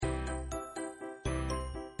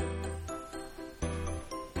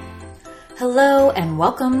Hello and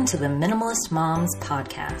welcome to the Minimalist Moms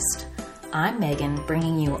Podcast. I'm Megan,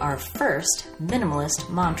 bringing you our first Minimalist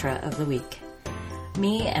Mantra of the Week.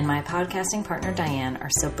 Me and my podcasting partner Diane are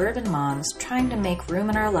suburban moms trying to make room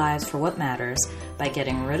in our lives for what matters by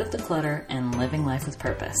getting rid of the clutter and living life with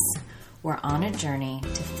purpose. We're on a journey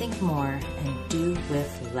to think more and do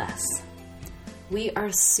with less. We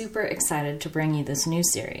are super excited to bring you this new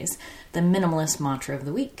series, the Minimalist Mantra of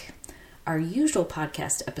the Week. Our usual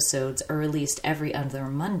podcast episodes are released every other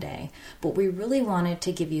Monday, but we really wanted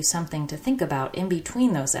to give you something to think about in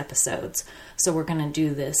between those episodes. So we're going to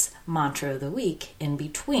do this Mantra of the Week in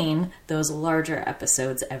between those larger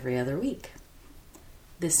episodes every other week.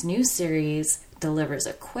 This new series delivers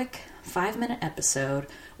a quick 5-minute episode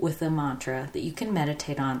with a mantra that you can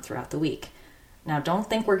meditate on throughout the week. Now, don't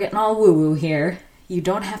think we're getting all woo-woo here. You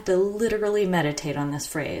don't have to literally meditate on this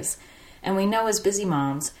phrase. And we know as busy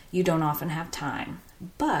moms, you don't often have time.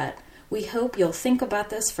 But we hope you'll think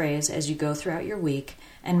about this phrase as you go throughout your week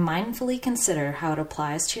and mindfully consider how it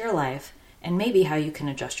applies to your life and maybe how you can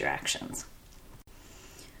adjust your actions.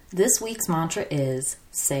 This week's mantra is,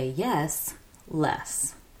 say yes,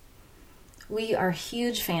 less. We are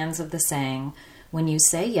huge fans of the saying, when you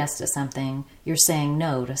say yes to something, you're saying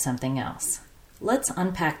no to something else. Let's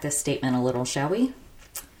unpack this statement a little, shall we?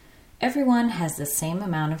 Everyone has the same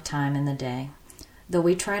amount of time in the day. Though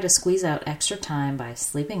we try to squeeze out extra time by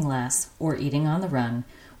sleeping less or eating on the run,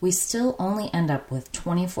 we still only end up with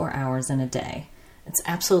 24 hours in a day. It's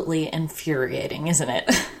absolutely infuriating, isn't it?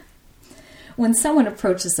 When someone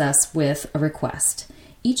approaches us with a request,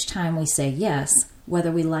 each time we say yes,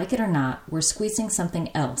 whether we like it or not, we're squeezing something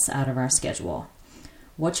else out of our schedule.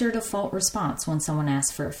 What's your default response when someone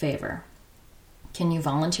asks for a favor? Can you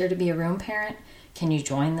volunteer to be a room parent? Can you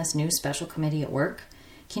join this new special committee at work?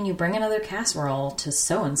 Can you bring another casserole to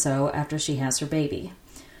so-and-so after she has her baby?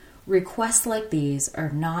 Requests like these are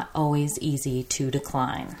not always easy to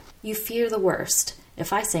decline. You fear the worst.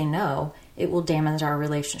 If I say no, it will damage our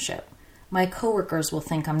relationship. My coworkers will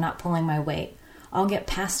think I'm not pulling my weight. I'll get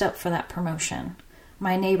passed up for that promotion.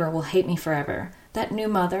 My neighbor will hate me forever. That new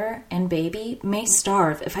mother and baby may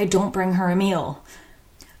starve if I don't bring her a meal.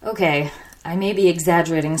 Okay, I may be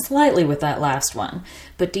exaggerating slightly with that last one,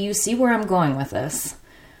 but do you see where I'm going with this?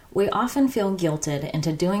 We often feel guilted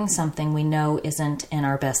into doing something we know isn't in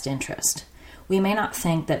our best interest. We may not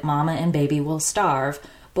think that mama and baby will starve,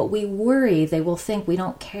 but we worry they will think we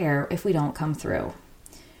don't care if we don't come through.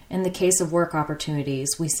 In the case of work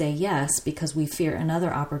opportunities, we say yes because we fear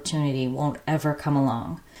another opportunity won't ever come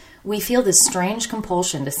along. We feel this strange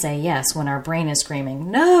compulsion to say yes when our brain is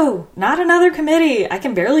screaming, "No, not another committee. I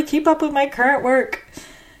can barely keep up with my current work."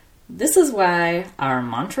 This is why our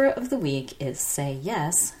mantra of the week is say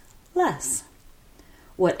yes, less.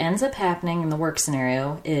 What ends up happening in the work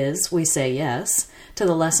scenario is we say yes to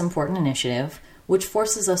the less important initiative, which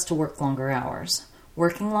forces us to work longer hours.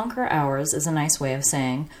 Working longer hours is a nice way of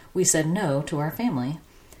saying we said no to our family.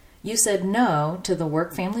 You said no to the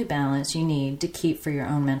work-family balance you need to keep for your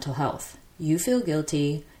own mental health. You feel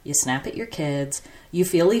guilty, you snap at your kids, you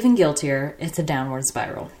feel even guiltier, it's a downward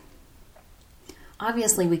spiral.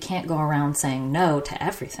 Obviously, we can't go around saying no to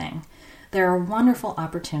everything. There are wonderful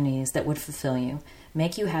opportunities that would fulfill you,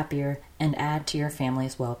 make you happier, and add to your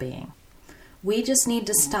family's well-being. We just need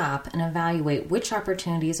to stop and evaluate which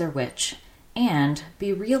opportunities are which, and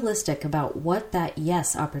be realistic about what that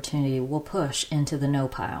yes opportunity will push into the no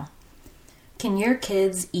pile. Can your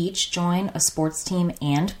kids each join a sports team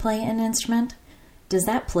and play an instrument? Does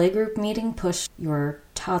that playgroup meeting push your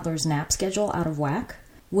toddler's nap schedule out of whack?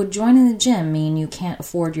 Would joining the gym mean you can't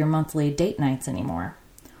afford your monthly date nights anymore?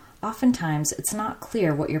 Oftentimes, it's not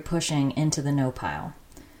clear what you're pushing into the no pile.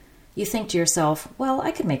 You think to yourself, well,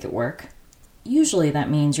 I could make it work. Usually that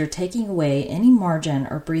means you're taking away any margin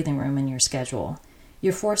or breathing room in your schedule.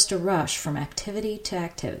 You're forced to rush from activity to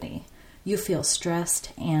activity. You feel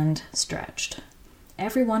stressed and stretched.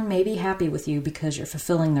 Everyone may be happy with you because you're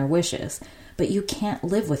fulfilling their wishes, but you can't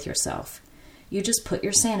live with yourself. You just put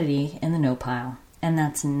your sanity in the no pile, and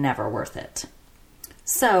that's never worth it.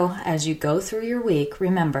 So, as you go through your week,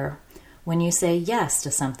 remember, when you say yes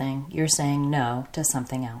to something, you're saying no to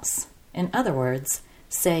something else. In other words,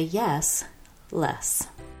 say yes, less.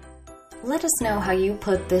 Let us know how you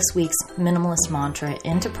put this week's minimalist mantra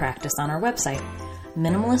into practice on our website,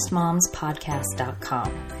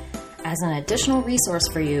 minimalistmomspodcast.com. As an additional resource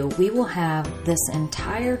for you, we will have this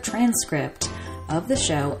entire transcript of the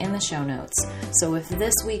show in the show notes. So if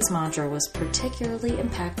this week's mantra was particularly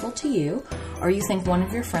impactful to you, or you think one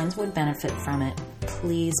of your friends would benefit from it,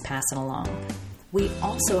 please pass it along. We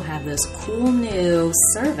also have this cool new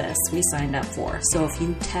service we signed up for. So if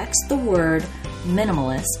you text the word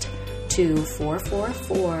minimalist to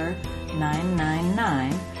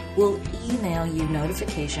 444-999, we'll email you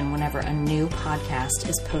notification whenever a new podcast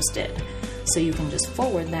is posted. So you can just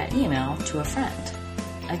forward that email to a friend.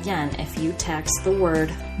 Again, if you text the word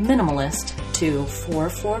minimalist to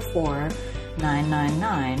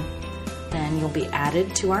 444-999, then you'll be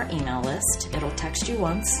added to our email list. It'll text you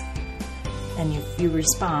once, and if you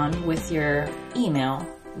respond with your email,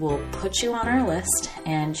 we'll put you on our list,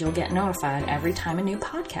 and you'll get notified every time a new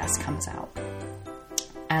podcast comes out.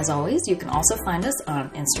 As always, you can also find us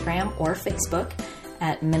on Instagram or Facebook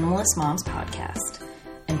at Minimalist Moms Podcast.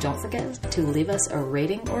 And don't forget to leave us a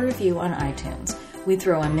rating or review on iTunes. We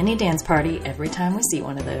throw a mini dance party every time we see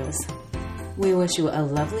one of those. We wish you a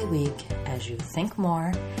lovely week as you think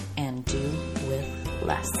more and do with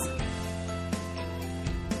less.